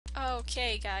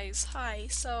Okay guys, hi.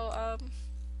 I'm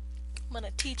gonna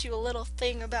teach you a little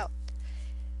thing about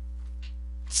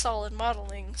solid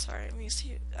modeling. Sorry, I'm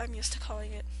used to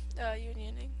calling it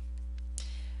unioning.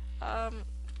 Um,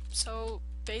 so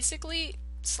basically,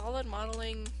 solid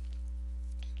modeling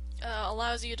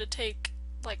allows you to take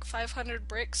like 500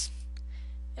 bricks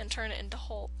and turn it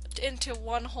into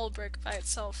one whole brick by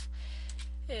itself.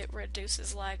 It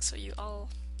reduces lag, so you all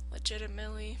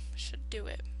legitimately should do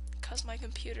it. Cause my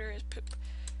computer is poop.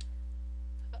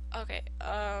 Okay,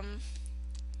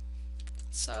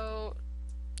 so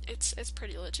it's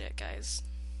pretty legit, guys.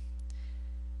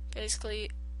 Basically,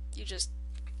 you just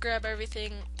grab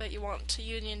everything that you want to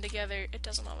union together. It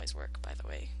doesn't always work, by the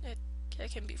way.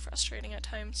 It can be frustrating at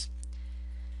times.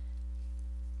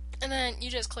 And then you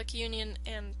just click union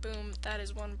and boom, that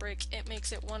is one brick. It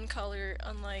makes it one color,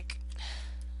 unlike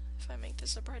if I make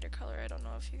this a brighter color, I don't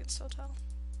know if you can still tell.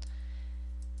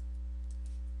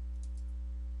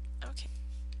 Okay.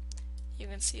 You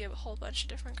can see a whole bunch of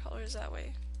different colors that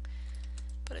way.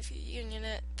 But if you union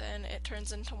it, then it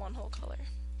turns into one whole color.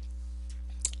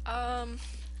 I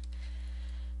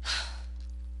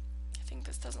think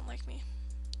this doesn't like me.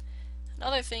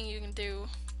 Another thing you can do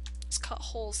is cut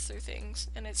holes through things,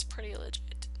 and it's pretty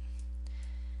legit.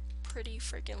 Pretty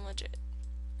freaking legit.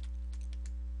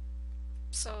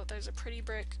 So there's a pretty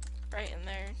brick right in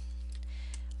there.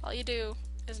 All you do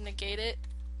is negate it,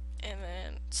 and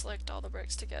then select all the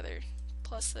bricks together,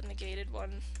 plus the negated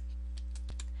one,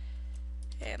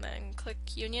 and then click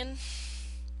union.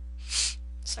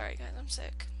 Sorry guys, I'm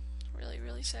sick.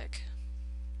 Really sick.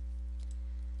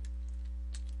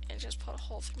 And just put a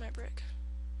hole through my brick.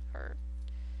 Or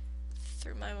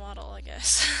through my model, I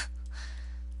guess.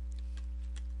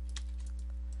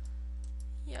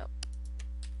 Yep.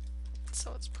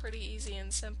 So it's pretty easy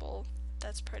and simple.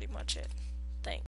 That's pretty much it. Thanks.